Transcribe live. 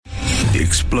The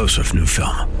explosive new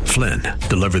film, Flynn,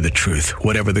 deliver the truth,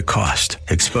 whatever the cost,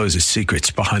 exposes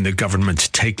secrets behind the government's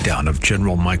takedown of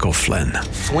General Michael Flynn.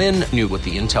 Flynn knew what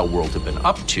the intel world had been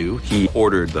up to. He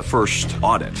ordered the first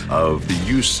audit of the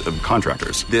use of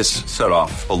contractors. This set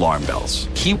off alarm bells.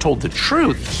 He told the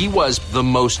truth. He was the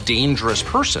most dangerous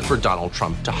person for Donald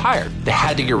Trump to hire. They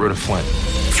had to get rid of Flynn.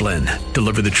 Flynn,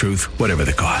 deliver the truth, whatever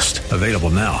the cost. Available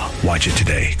now. Watch it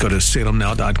today. Go to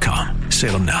salemnow.com.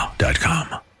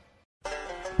 salemnow.com.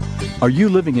 Are you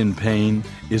living in pain?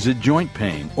 Is it joint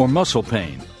pain or muscle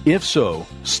pain? If so,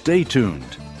 stay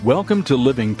tuned. Welcome to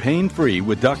Living Pain-Free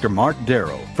with Dr. Mark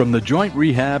Darrow from the Joint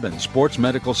Rehab and Sports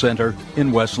Medical Center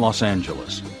in West Los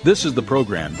Angeles. This is the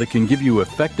program that can give you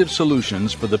effective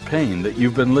solutions for the pain that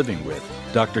you've been living with.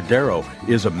 Dr. Darrow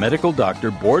is a medical doctor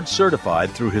board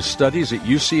certified through his studies at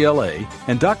UCLA,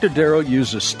 and Dr. Darrow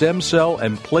uses stem cell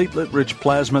and platelet-rich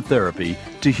plasma therapy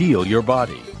to heal your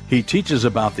body. He teaches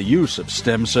about the use of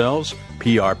stem cells,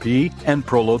 PRP, and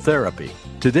prolotherapy.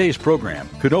 Today's program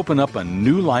could open up a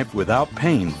new life without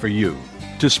pain for you.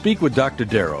 To speak with Dr.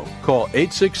 Darrow, call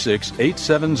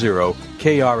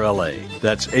 866-870-KRLA.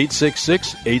 That's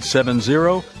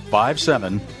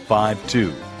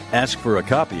 866-870-5752. Ask for a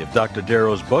copy of Dr.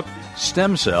 Darrow's book,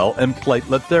 Stem Cell and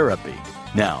Platelet Therapy.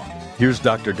 Now, here's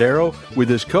Dr. Darrow with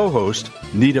his co-host,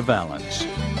 Nita Valens.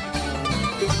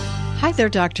 Hi there,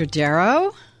 Dr.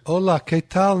 Darrow. Hola, ¿qué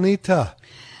tal, Nita?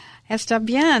 Está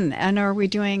bien. And are we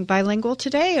doing bilingual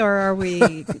today, or are we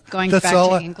going back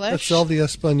to English? That's all the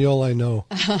Espanol I know.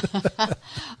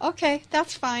 Okay,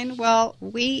 that's fine. Well,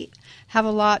 we have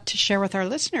a lot to share with our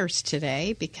listeners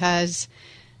today because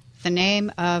the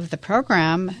name of the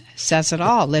program says it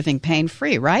all, Living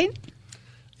Pain-Free, right?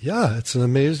 Yeah, it's an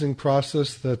amazing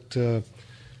process that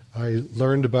I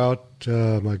learned about,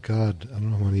 my God, I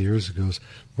don't know how many years ago. It was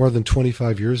more than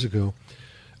 25 years ago.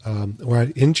 Where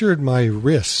I injured my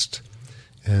wrist,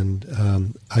 and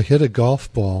I hit a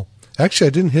golf ball. Actually, I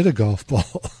didn't hit a golf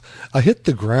ball. I hit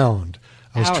the ground.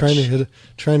 I was trying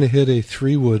to hit a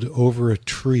 3-wood over a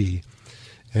tree,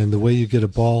 and the way you get a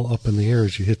ball up in the air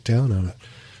is you hit down on it.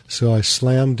 So I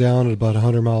slammed down at about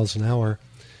 100 miles an hour,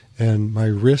 and my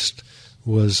wrist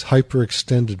was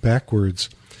hyperextended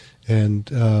backwards,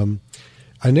 and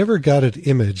I never got it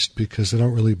imaged because I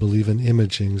don't really believe in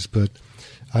imagings, but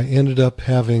I ended up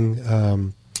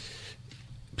having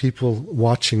people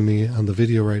watching me on the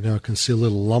video right now can see a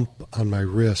little lump on my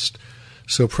wrist.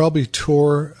 So probably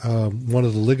tore one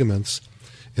of the ligaments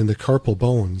in the carpal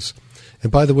bones.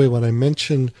 And by the way, when I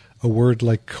mention a word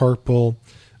like carpal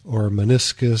or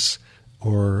meniscus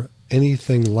or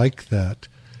anything like that,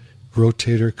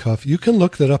 rotator cuff, you can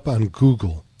look that up on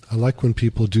Google. I like when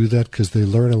people do that because they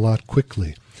learn a lot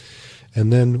quickly.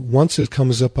 And then once it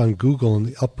comes up on Google in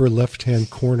the upper left-hand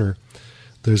corner,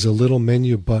 there's a little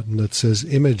menu button that says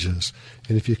Images.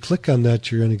 And if you click on that,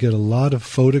 you're going to get a lot of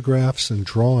photographs and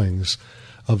drawings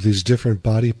of these different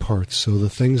body parts. So the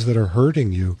things that are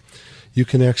hurting you, you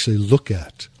can actually look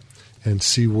at and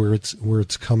see where it's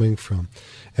coming from.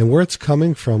 And where it's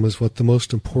coming from is what the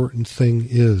most important thing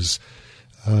is.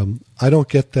 I don't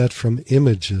get that from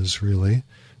images, really,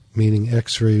 meaning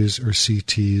X-rays or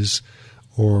CTs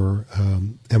or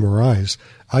MRIs.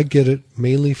 I get it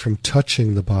mainly from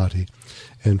touching the body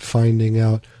and finding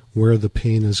out where the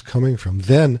pain is coming from.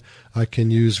 Then I can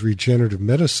use regenerative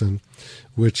medicine,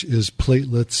 which is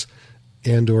platelets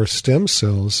and or stem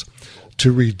cells,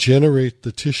 to regenerate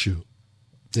the tissue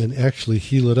and actually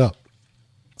heal it up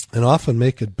and often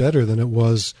make it better than it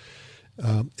was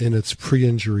in its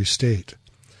pre-injury state.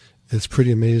 It's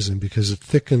pretty amazing because it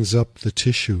thickens up the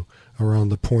tissue around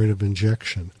the point of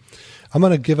injection. I'm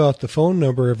going to give out the phone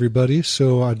number, everybody,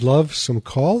 so I'd love some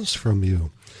calls from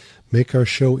you. Make our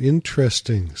show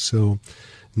interesting so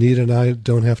Nita and I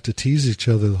don't have to tease each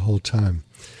other the whole time.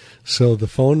 So the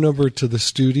phone number to the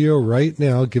studio right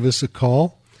now, give us a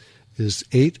call, is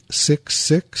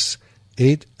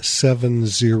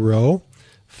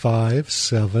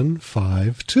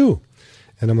 866-870-5752.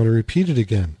 And I'm going to repeat it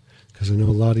again because I know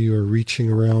a lot of you are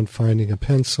reaching around finding a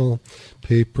pencil,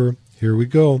 paper. Here we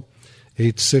go.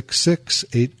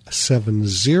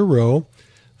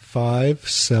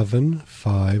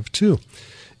 866-870-5752.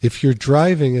 If you're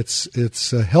driving,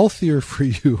 it's healthier for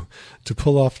you to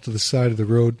pull off to the side of the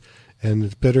road, and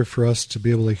it's better for us to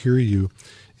be able to hear you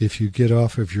if you get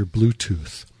off of your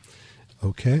Bluetooth.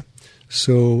 Okay?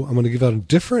 So I'm going to give out a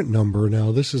different number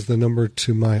now. This is the number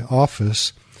to my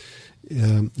office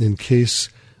in case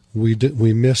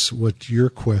we miss what your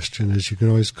question is. You can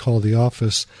always call the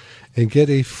office and get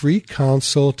a free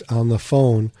consult on the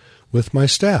phone with my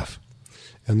staff.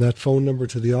 And that phone number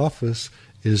to the office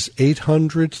is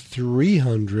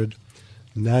 800-300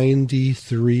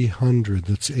 800-300-9300.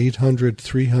 That's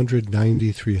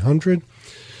 800-300-9300.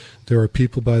 There are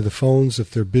people by the phones.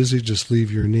 If they're busy, just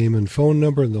leave your name and phone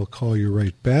number, and they'll call you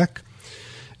right back.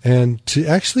 And to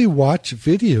actually watch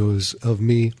videos of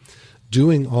me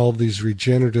doing all these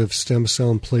regenerative stem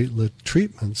cell and platelet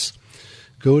treatments,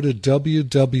 go to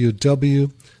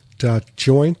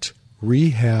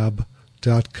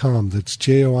www.jointrehab.com. That's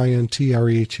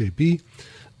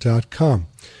JOINTREHAB.com.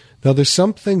 Now, there's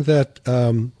something that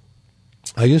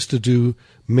I used to do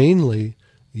mainly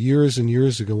years and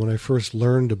years ago when I first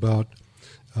learned about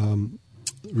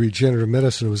regenerative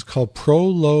medicine. It was called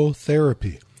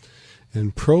prolotherapy.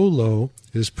 And prolo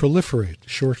is proliferate,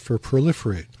 short for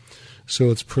proliferate. So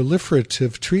it's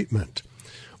proliferative treatment.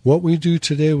 What we do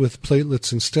today with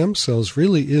platelets and stem cells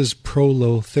really is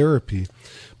prolotherapy,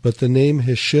 but the name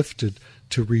has shifted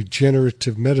to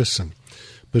regenerative medicine.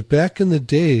 But back in the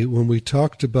day when we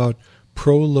talked about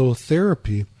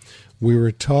prolotherapy, we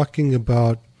were talking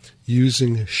about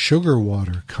using sugar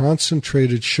water,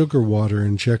 concentrated sugar water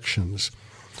injections.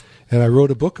 And I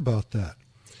wrote a book about that.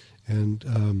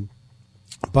 And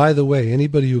by the way,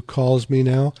 anybody who calls me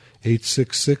now,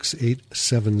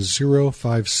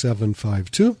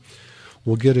 866-870-5752,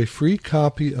 will get a free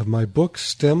copy of my book,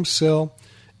 Stem Cell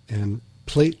and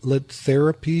Platelet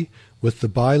Therapy, with the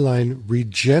byline,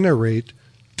 Regenerate,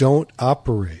 Don't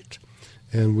Operate.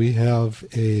 And we have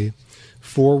a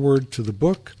foreword to the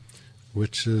book,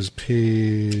 which is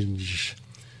page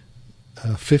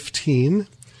 15.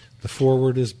 The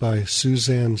foreword is by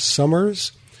Suzanne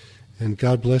Summers. And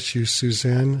God bless you,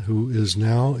 Suzanne, who is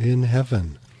now in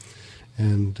heaven.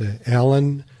 And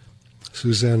Alan,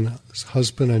 Suzanne's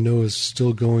husband, I know is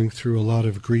still going through a lot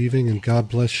of grieving. And God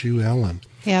bless you, Alan.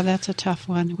 Yeah, that's a tough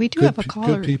one. We do have a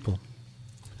caller. Good people.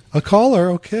 A caller,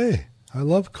 okay. I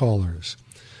love callers.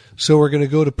 So we're going to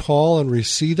go to Paul and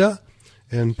Reseda.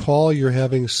 And Paul, you're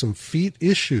having some feet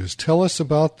issues. Tell us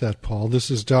about that, Paul.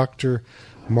 This is Dr.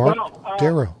 Mark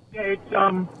Darrow. It's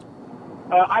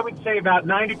I would say about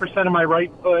 90% of my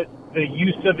right foot, the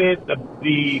use of it,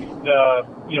 the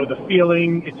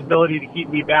feeling, its ability to keep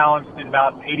me balanced is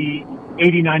about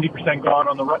 90% gone.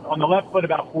 On the left foot,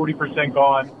 about 40%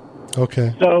 gone.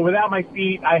 Okay. So without my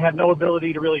feet, I have no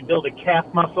ability to really build a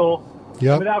calf muscle.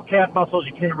 Yep. Without calf muscles,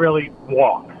 you can't really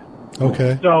walk.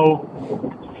 Okay. So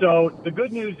the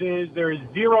good news is there is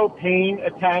zero pain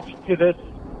attached to this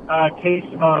case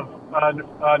of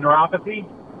neuropathy.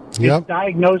 Yep. It's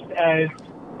diagnosed as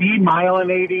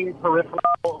demyelinating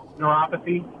peripheral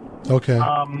neuropathy. Okay.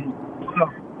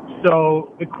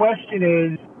 So the question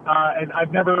is, and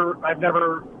I've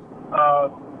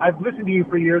listened to you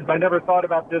for years, but I never thought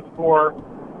about this for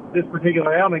this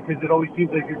particular ailment because it always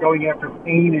seems like you're going after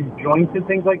pain in joints and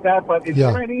things like that. But is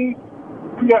there any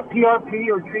PRP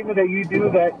or treatment that you do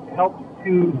that helps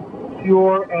to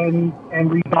cure and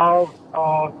resolve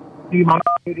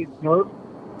demyelinated nerve?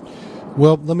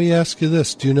 Well, let me ask you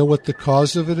this. Do you know what the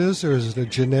cause of it is, or is it a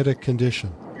genetic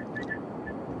condition?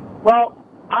 Well,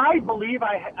 I believe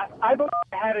I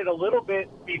had it a little bit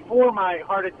before my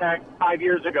heart attack 5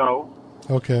 years ago.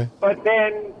 Okay. But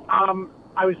then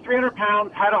I was 300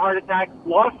 pounds, had a heart attack,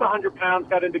 lost 100 pounds,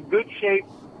 got into good shape.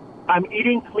 I'm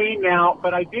eating clean now,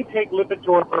 but I did take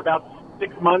Lipitor for about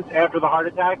 6 months after the heart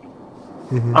attack.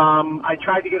 Mm-hmm. I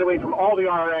tried to get away from all the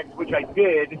RX, which I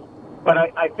did, but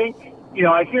I think,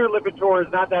 I hear Lipitor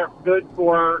is not that good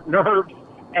for nerves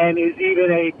and is even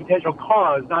a potential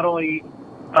cause, not only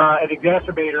an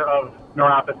exacerbator of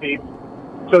neuropathy.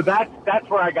 So that's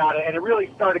where I got it, and it really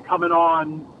started coming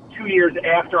on 2 years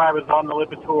after I was on the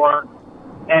Lipitor,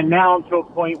 and now I'm to a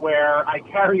point where I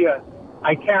carry a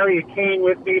cane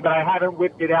with me, but I haven't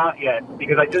whipped it out yet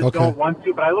because I just don't want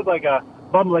to. But I look like a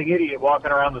bumbling idiot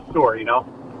walking around the store,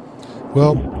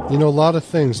 Well, a lot of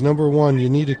things. Number one, you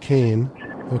need a cane,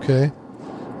 okay?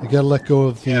 You got to let go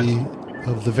of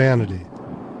the vanity.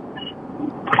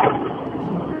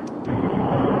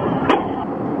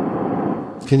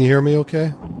 Can you hear me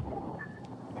okay?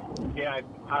 Yeah,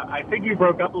 I think you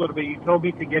broke up a little bit. You told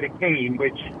me to get a cane,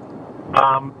 which,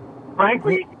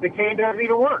 frankly, the cane doesn't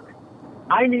even work.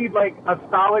 I need like a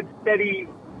solid, steady,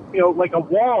 like a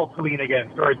wall to lean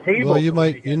against or a table. Well, you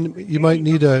might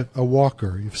need a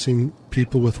walker. You've seen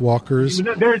people with walkers.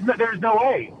 There's no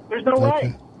way. There's no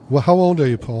way. Well, how old are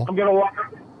you, Paul? I'm gonna walk.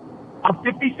 I'm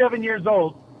 57 years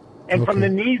old, and from the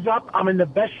knees up, I'm in the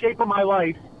best shape of my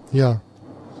life. Yeah.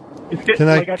 Can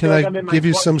I give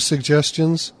you some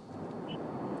suggestions?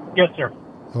 Yes, sir.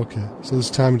 Okay, so it's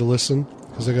time to listen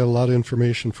because I got a lot of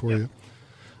information for you.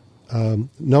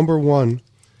 Number one,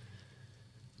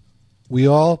 we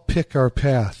all pick our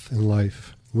path in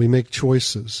life. We make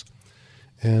choices.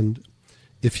 And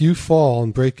if you fall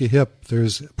and break a hip,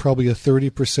 there's probably a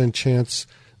 30% chance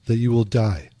that you will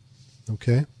die.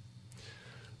 Okay?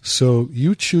 So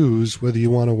you choose whether you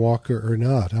want a walker or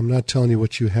not. I'm not telling you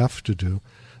what you have to do.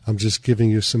 I'm just giving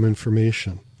you some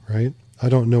information, right? I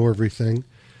don't know everything,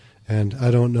 and I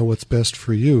don't know what's best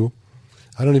for you.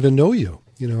 I don't even know you.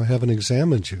 I haven't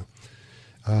examined you.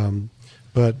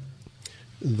 But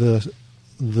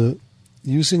the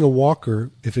using a walker,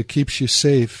 if it keeps you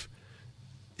safe,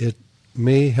 it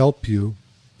may help you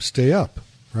stay up,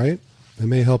 right? It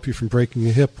may help you from breaking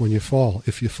a hip when you fall,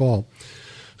 if you fall.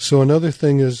 So another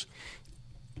thing is,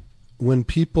 when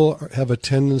people have a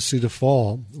tendency to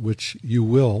fall, which you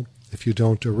will if you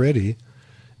don't already,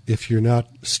 if you're not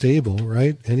stable,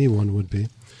 right? Anyone would be.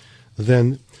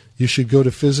 Then you should go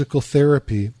to physical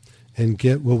therapy and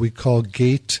get what we call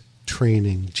GAIT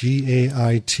training,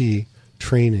 G-A-I-T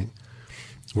training,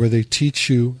 where they teach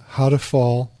you how to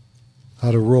fall,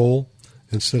 how to roll,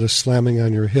 instead of slamming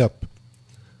on your hip.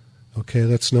 Okay,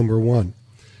 that's number one.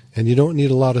 And you don't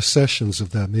need a lot of sessions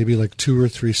of that, maybe like 2 or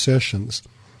 3 sessions.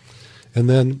 And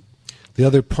then the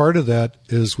other part of that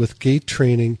is with GAIT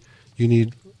training, you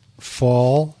need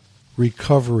fall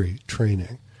recovery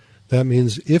training. That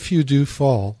means if you do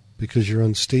fall because you're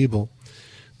unstable,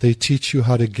 they teach you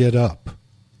how to get up.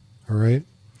 All right?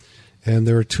 And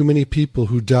there are too many people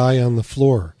who die on the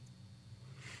floor.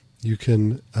 You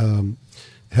can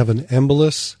have an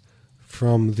embolus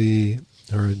from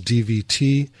or a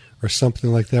DVT or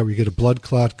something like that, where you get a blood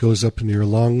clot, goes up into your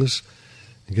lungs,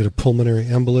 you get a pulmonary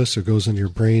embolus, or goes into your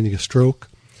brain, you get a stroke.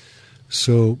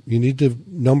 So you need to,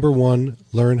 number one,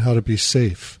 learn how to be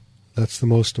safe. That's the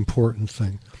most important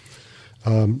thing.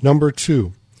 Number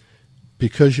two,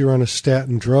 because you're on a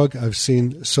statin drug, I've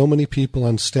seen so many people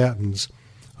on statins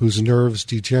whose nerves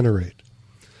degenerate.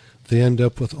 They end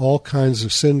up with all kinds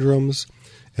of syndromes,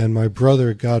 and my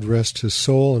brother, God rest his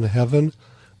soul in heaven,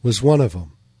 was one of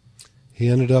them. He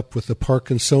ended up with the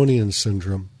Parkinsonian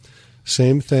syndrome.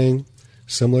 Same thing,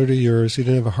 similar to yours. He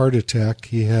didn't have a heart attack.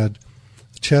 He had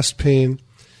chest pain.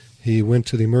 He went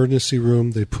to the emergency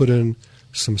room. They put in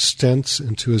some stents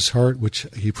into his heart, which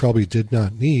he probably did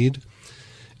not need,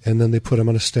 and then they put him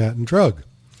on a statin drug.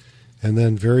 And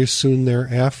then very soon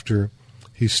thereafter,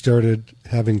 he started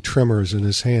having tremors in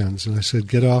his hands. And I said,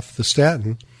 get off the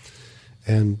statin,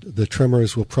 and the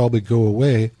tremors will probably go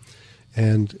away,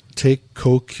 and take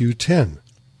CoQ10,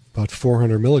 about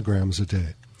 400 milligrams a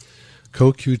day.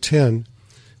 CoQ10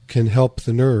 can help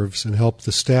the nerves and help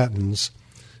the statins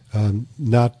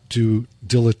not do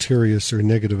deleterious or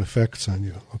negative effects on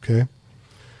you, okay?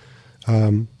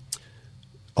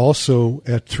 Also,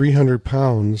 at 300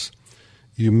 pounds,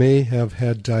 you may have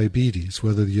had diabetes,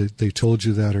 whether they told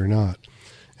you that or not.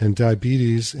 And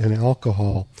diabetes and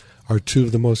alcohol are 2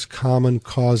 of the most common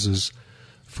causes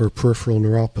for peripheral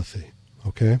neuropathy,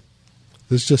 okay?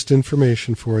 This is just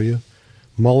information for you.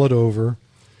 Mull it over.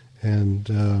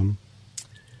 And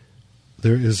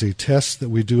there is a test that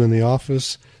we do in the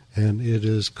office, and it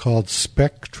is called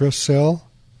SpectraCell.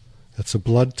 It's a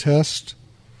blood test.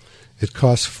 It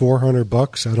costs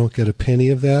 $400. I don't get a penny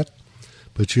of that,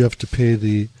 but you have to pay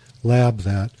the lab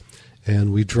that.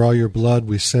 And we draw your blood,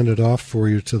 we send it off for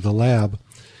you to the lab,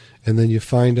 and then you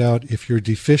find out if you're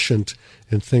deficient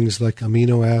in things like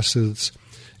amino acids,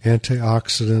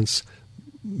 antioxidants,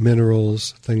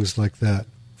 minerals, things like that,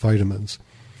 vitamins.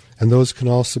 And those can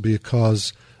also be a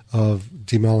cause of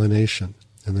demyelination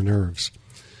in the nerves.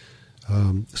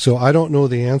 So I don't know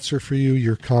the answer for you.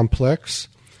 You're complex,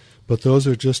 but those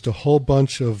are just a whole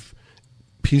bunch of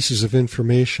pieces of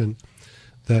information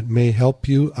that may help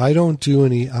you. I don't do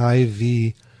any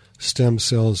IV stem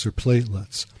cells or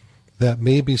platelets. That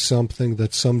may be something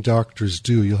that some doctors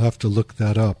do. You'll have to look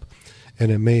that up,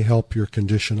 and it may help your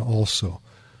condition also.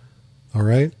 All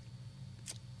right?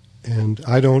 And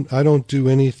I don't do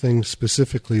anything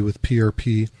specifically with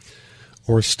PRP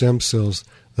or stem cells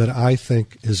that I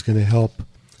think is going to help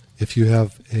if you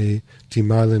have a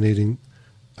demyelinating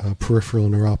peripheral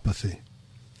neuropathy.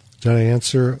 Did I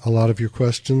answer a lot of your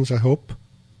questions, I hope?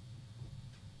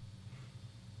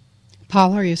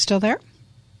 Paul, are you still there?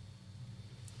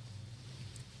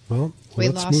 Well, we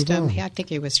let's lost move him. on. I think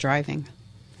he was driving.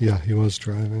 Yeah, he was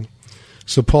driving.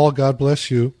 So, Paul, God bless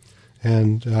you,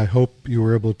 and I hope you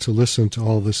were able to listen to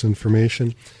all this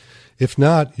information. If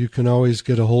not, you can always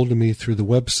get a hold of me through the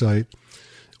website,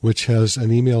 which has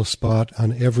an email spot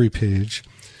on every page,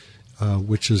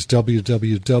 which is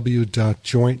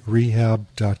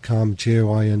www.jointrehab.com,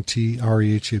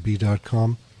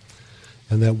 jointrehab.com.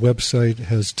 And that website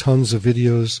has tons of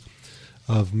videos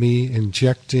of me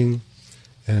injecting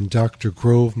and Dr.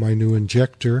 Grove, my new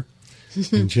injector,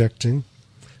 injecting.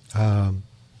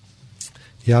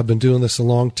 Yeah, I've been doing this a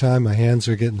long time. My hands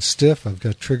are getting stiff. I've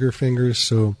got trigger fingers,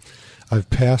 so I've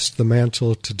passed the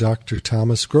mantle to Dr.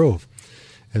 Thomas Grove.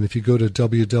 And if you go to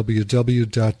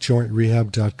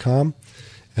www.jointrehab.com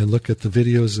and look at the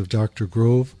videos of Dr.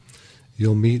 Grove,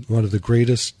 you'll meet one of the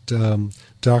greatest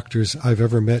doctors I've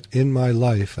ever met in my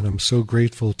life, and I'm so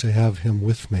grateful to have him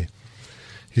with me.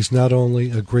 He's not only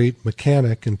a great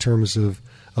mechanic in terms of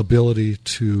ability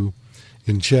to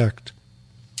inject,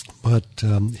 but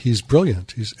he's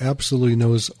brilliant. He absolutely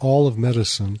knows all of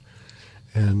medicine,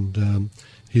 and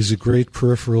he's a great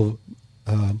peripheral,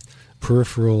 what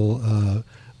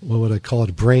would I call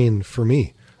it, brain for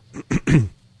me.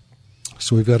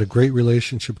 So we've got a great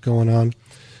relationship going on.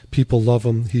 People love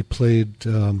him. He played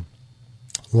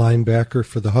linebacker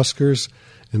for the Huskers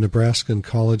in Nebraska in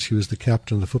college. He was the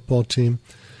captain of the football team.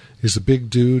 He's a big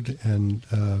dude and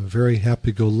very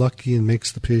happy-go-lucky and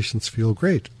makes the patients feel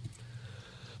great.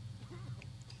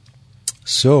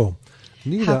 So,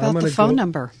 Nita, how about I'm going to the phone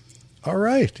number? All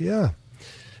right, yeah.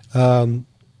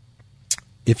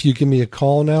 If you give me a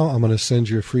call now, I'm going to send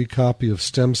you a free copy of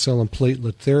Stem Cell and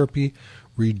Platelet Therapy,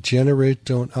 Regenerate,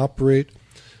 Don't Operate.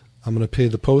 I'm going to pay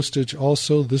the postage.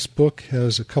 Also, this book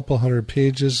has a couple hundred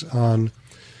pages on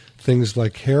things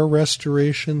like hair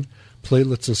restoration.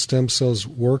 Platelets and stem cells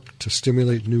work to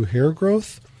stimulate new hair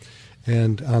growth.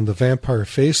 And on the vampire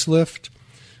facelift,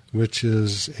 which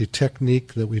is a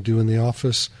technique that we do in the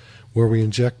office where we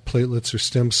inject platelets or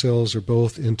stem cells or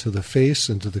both into the face,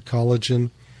 into the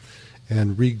collagen,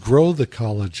 and regrow the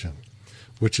collagen,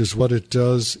 which is what it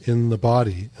does in the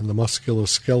body, in the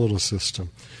musculoskeletal system.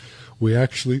 We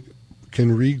actually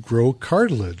can regrow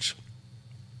cartilage.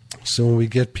 So when we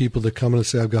get people that come in and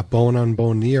say, I've got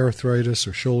bone-on-bone knee arthritis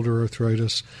or shoulder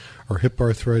arthritis or hip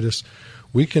arthritis,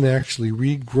 we can actually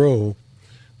regrow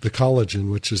the collagen,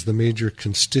 which is the major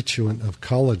constituent of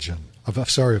cartilage.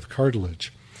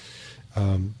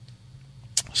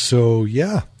 So,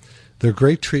 yeah, they're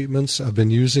great treatments. I've been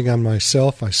using on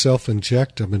myself. I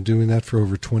self-inject. I've been doing that for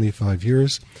over 25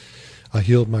 years. I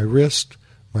healed my wrist,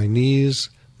 my knees,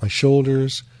 my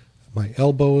shoulders, my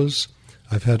elbows.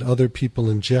 I've had other people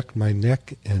inject my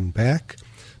neck and back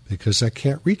because I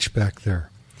can't reach back there.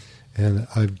 And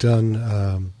I've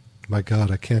done, my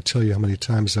God, I can't tell you how many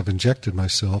times I've injected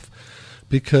myself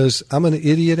because I'm an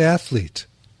idiot athlete.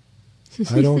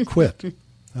 I don't quit.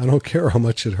 I don't care how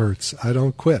much it hurts. I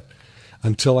don't quit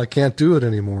until I can't do it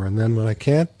anymore. And then when I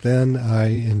can't, then I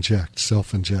inject,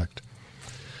 self-inject.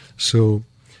 So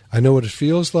I know what it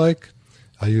feels like.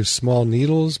 I use small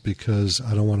needles because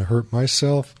I don't want to hurt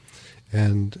myself.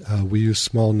 And we use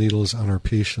small needles on our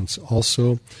patients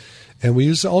also. And we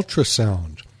use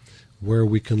ultrasound, where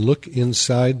we can look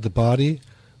inside the body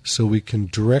so we can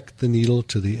direct the needle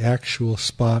to the actual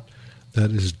spot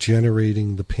that is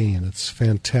generating the pain. It's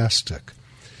fantastic.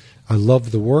 I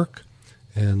love the work,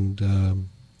 and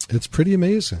it's pretty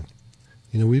amazing.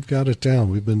 You know, we've got it down.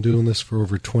 We've been doing this for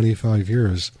over 25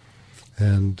 years,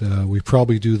 and we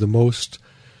probably do the most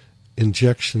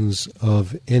injections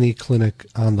of any clinic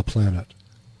on the planet.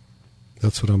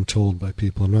 That's what I'm told by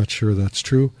people. I'm not sure that's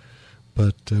true,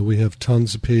 but we have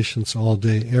tons of patients all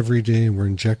day, every day, and we're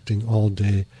injecting all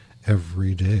day,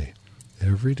 every day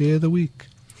of the week.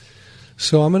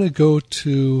 So I'm going to go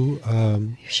to...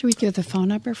 Should we give the phone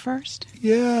number first?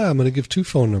 Yeah, I'm going to give two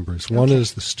phone numbers. Okay. One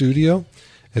is the studio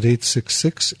at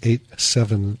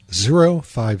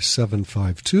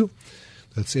 866-870-5752.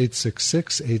 That's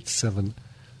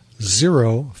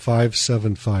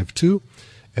 866-870-5752.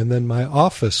 And then my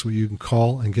office, where you can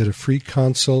call and get a free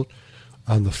consult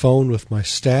on the phone with my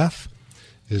staff,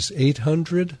 is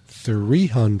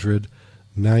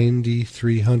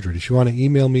 800-300-9300. If you want to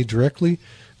email me directly,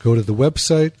 go to the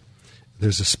website.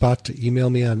 There's a spot to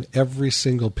email me on every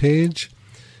single page,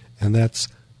 and that's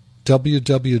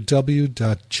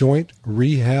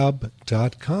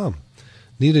www.jointrehab.com.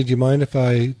 Nita, do you mind if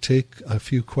I take a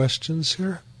few questions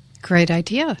here? Great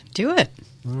idea. Do it.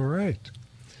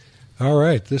 All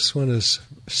right, this one is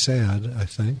sad, I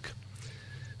think.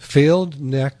 Failed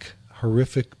neck,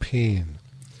 horrific pain.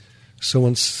 So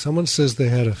when someone says they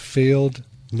had a failed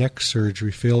neck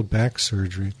surgery, failed back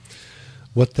surgery,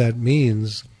 what that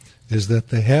means is that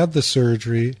they had the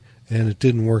surgery and it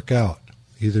didn't work out.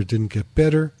 Either didn't get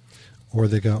better or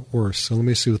they got worse. So let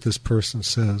me see what this person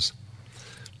says.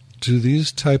 Do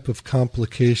these type of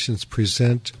complications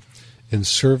present in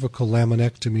cervical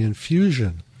laminectomy and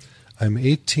fusion? I'm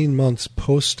 18 months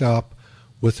post-op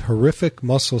with horrific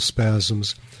muscle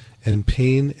spasms and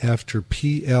pain after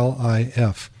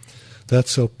PLIF.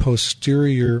 That's a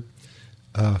posterior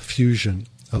fusion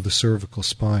of the cervical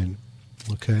spine.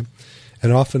 Okay?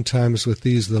 And oftentimes with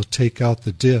these, they'll take out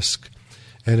the disc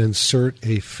and insert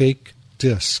a fake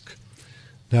disc.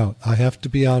 Now, I have to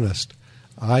be honest.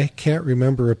 I can't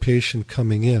remember a patient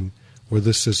coming in where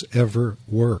this has ever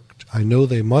worked. I know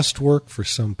they must work for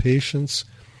some patients,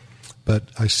 but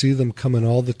I see them coming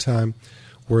all the time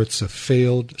where it's a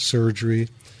failed surgery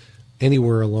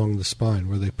anywhere along the spine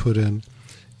where they put in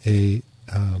a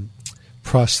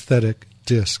prosthetic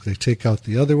disc. They take out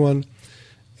the other one,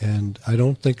 and I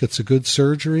don't think it's a good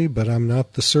surgery, but I'm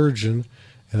not the surgeon,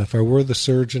 and if I were the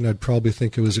surgeon, I'd probably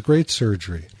think it was a great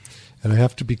surgery. And I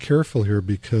have to be careful here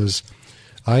because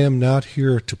I am not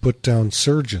here to put down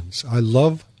surgeons. I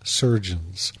love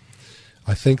surgeons.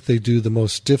 I think they do the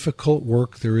most difficult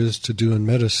work there is to do in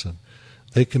medicine.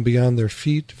 They can be on their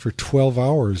feet for 12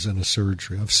 hours in a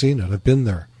surgery. I've seen it. I've been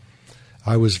there.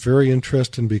 I was very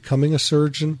interested in becoming a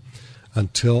surgeon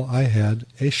until I had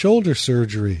a shoulder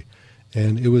surgery.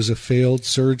 And it was a failed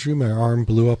surgery. My arm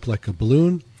blew up like a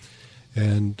balloon,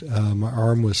 and my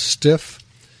arm was stiff,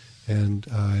 and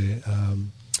I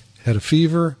had a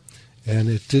fever, and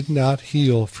it did not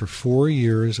heal for 4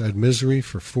 years. I had misery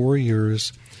for 4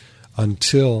 years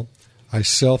until I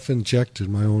self-injected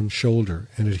my own shoulder,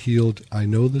 and it healed. I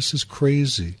know this is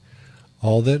crazy.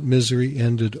 All that misery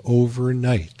ended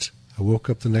overnight. I woke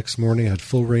up the next morning, I had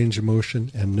full range of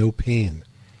motion and no pain.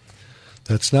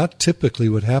 That's not typically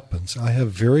what happens. I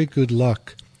have very good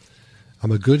luck.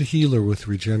 I'm a good healer with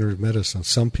regenerative medicine.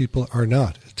 Some people are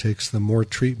not. It takes them more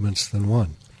treatments than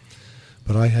one.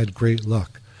 But I had great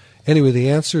luck. Anyway, the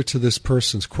answer to this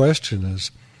person's question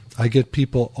is, I get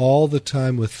people all the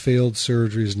time with failed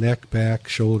surgeries, neck, back,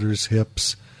 shoulders,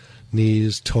 hips,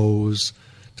 knees, toes.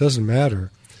 Doesn't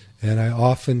matter. And I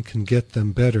often can get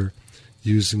them better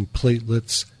using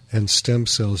platelets and stem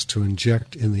cells to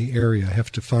inject in the area. I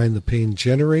have to find the pain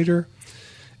generator.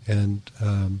 And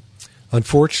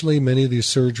unfortunately, many of these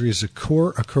surgeries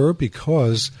occur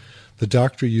because the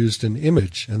doctor used an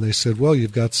image. And they said, well,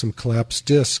 you've got some collapsed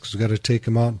discs. We've got to take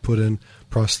them out and put in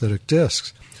prosthetic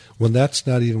discs. When that's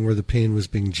not even where the pain was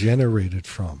being generated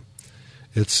from.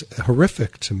 It's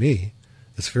horrific to me.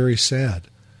 It's very sad.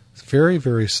 It's very,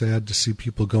 very sad to see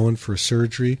people going for a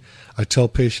surgery. I tell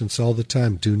patients all the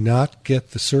time, do not get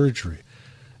the surgery.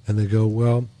 And they go,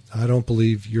 well, I don't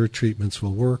believe your treatments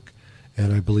will work.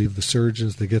 And I believe the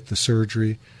surgeons, they get the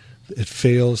surgery, it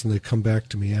fails, and they come back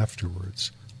to me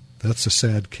afterwards. That's a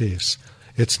sad case.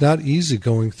 It's not easy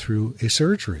going through a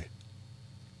surgery.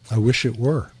 I wish it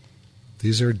were.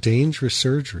 These are dangerous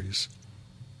surgeries.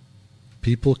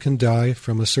 People can die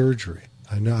from a surgery.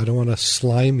 I know I don't want to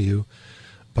slime you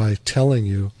by telling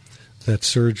you that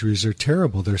surgeries are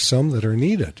terrible. There's some that are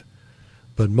needed.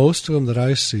 But most of them that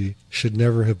I see should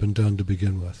never have been done to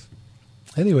begin with.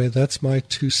 Anyway, that's my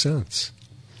 2 cents.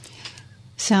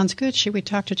 Sounds good. Should we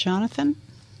talk to Jonathan?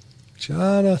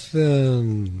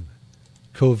 Jonathan.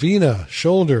 Covina,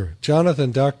 shoulder.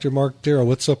 Jonathan, Dr. Mark Darrow,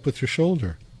 what's up with your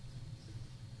shoulder?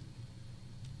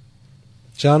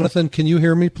 Jonathan, can you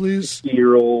hear me, please?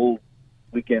 60-year-old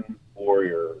weekend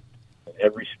warrior in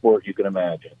every sport you can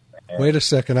imagine. And wait a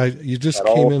second, you just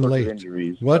came in late.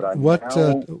 Injuries, what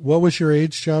was your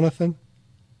age, Jonathan?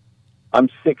 I'm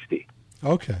 60.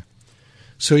 Okay.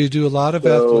 So you do a lot of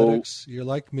athletics. You're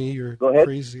like me, you're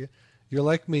crazy. You're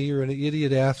like me, you're an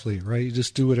idiot athlete, right? You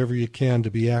just do whatever you can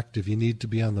to be active. You need to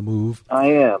be on the move. I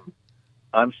am.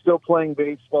 I'm still playing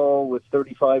baseball with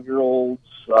 35-year-olds.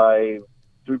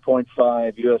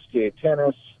 3.5 USTA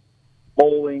tennis,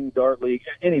 bowling, dart league,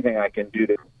 anything I can do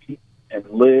to compete and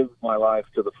live my life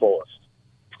to the fullest.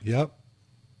 Yep.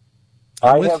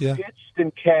 I have pitched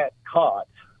and caught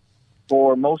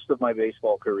for most of my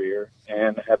baseball career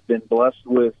and have been blessed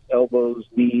with elbows,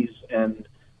 knees, and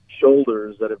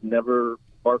shoulders that have never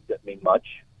barked at me much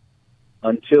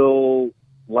until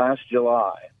last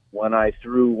July when I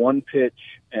threw one pitch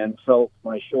and felt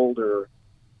my shoulder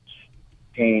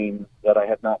pain that I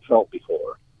had not felt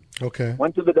before. Okay.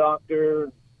 Went to the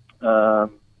doctor.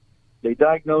 They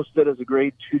diagnosed it as a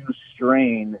grade 2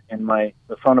 strain in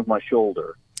the front of my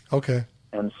shoulder. Okay.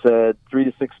 And said 3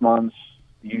 to 6 months,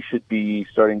 you should be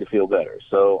starting to feel better.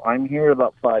 So I'm here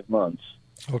about 5 months.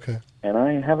 Okay. And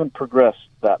I haven't progressed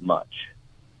that much.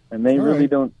 And they really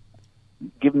don't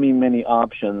give me many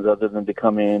options other than to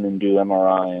come in and do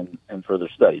MRI and further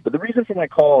study. But the reason for my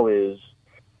call is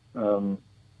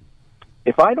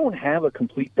if I don't have a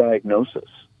complete diagnosis,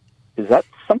 is that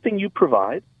something you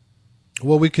provide?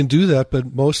 Well, we can do that,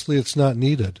 but mostly it's not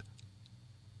needed.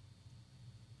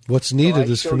 What's needed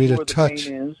is for me to touch.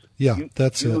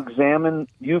 That's it.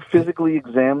 You physically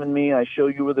examine me. I show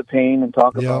you where the pain and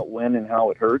talk about when and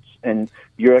how it hurts, and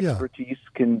your expertise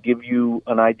can give you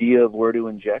an idea of where to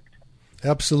inject.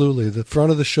 Absolutely. The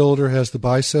front of the shoulder has the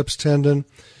biceps tendon.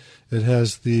 It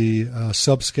has the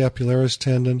subscapularis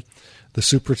tendon, the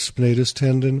supraspinatus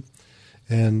tendon.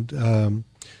 And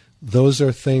those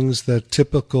are things that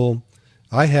typical...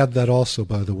 I had that also,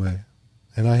 by the way.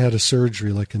 And I had a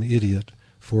surgery like an idiot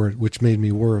for it, which made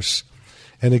me worse.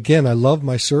 And again, I love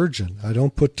my surgeon. I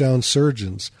don't put down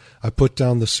surgeons. I put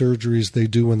down the surgeries they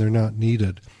do when they're not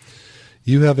needed.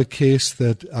 You have a case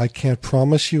that I can't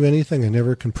promise you anything. I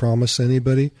never can promise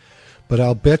anybody. But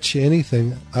I'll bet you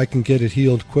anything I can get it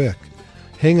healed quick.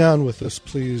 Hang on with us,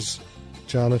 please,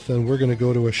 Jonathan. We're going to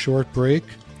go to a short break.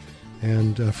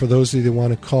 And for those of you that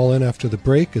want to call in after the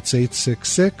break, it's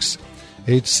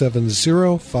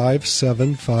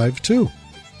 866-870-5752.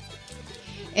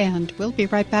 And we'll be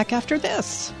right back after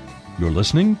this. You're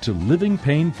listening to Living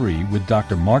Pain-Free with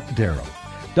Dr. Mark Darrow.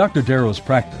 Dr. Darrow's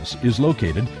practice is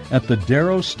located at the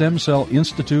Darrow Stem Cell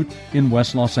Institute in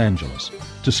West Los Angeles.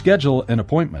 To schedule an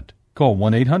appointment, call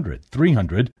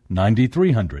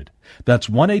 1-800-300-9300. That's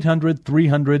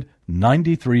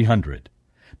 1-800-300-9300.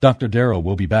 Dr. Darrow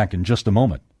will be back in just a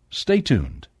moment. Stay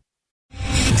tuned.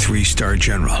 3-star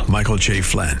General Michael J.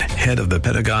 Flynn, head of the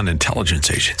Pentagon Intelligence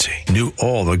Agency, knew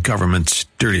all the government's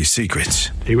dirty secrets.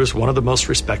 He was one of the most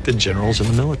respected generals in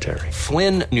the military.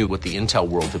 Flynn knew what the intel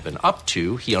world had been up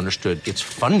to. He understood its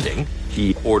funding.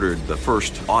 He ordered the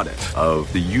first audit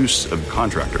of the use of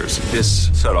contractors. This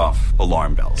set off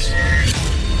alarm bells.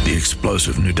 The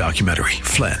explosive new documentary,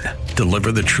 Flynn,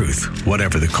 Deliver the Truth,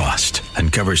 Whatever the Cost,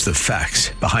 uncovers the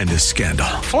facts behind this scandal.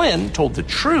 Flynn told the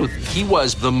truth. He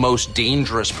was the most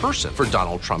dangerous person for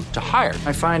Donald Trump to hire.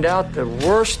 I find out the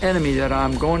worst enemy that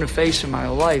I'm going to face in my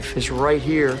life is right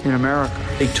here in America.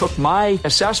 They took my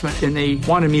assessment and they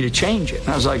wanted me to change it. And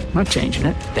I was like, I'm not changing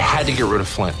it. They had to get rid of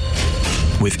Flynn.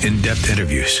 With in-depth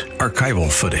interviews,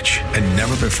 archival footage, and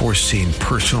never-before-seen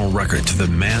personal records of the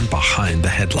man behind the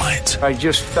headlines. I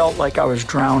just felt like I was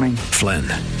drowning. Flynn,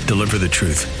 Deliver the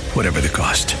Truth, Whatever the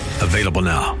Cost. Available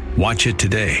now. Watch it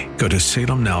today. Go to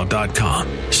salemnow.com.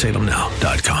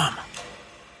 salemnow.com.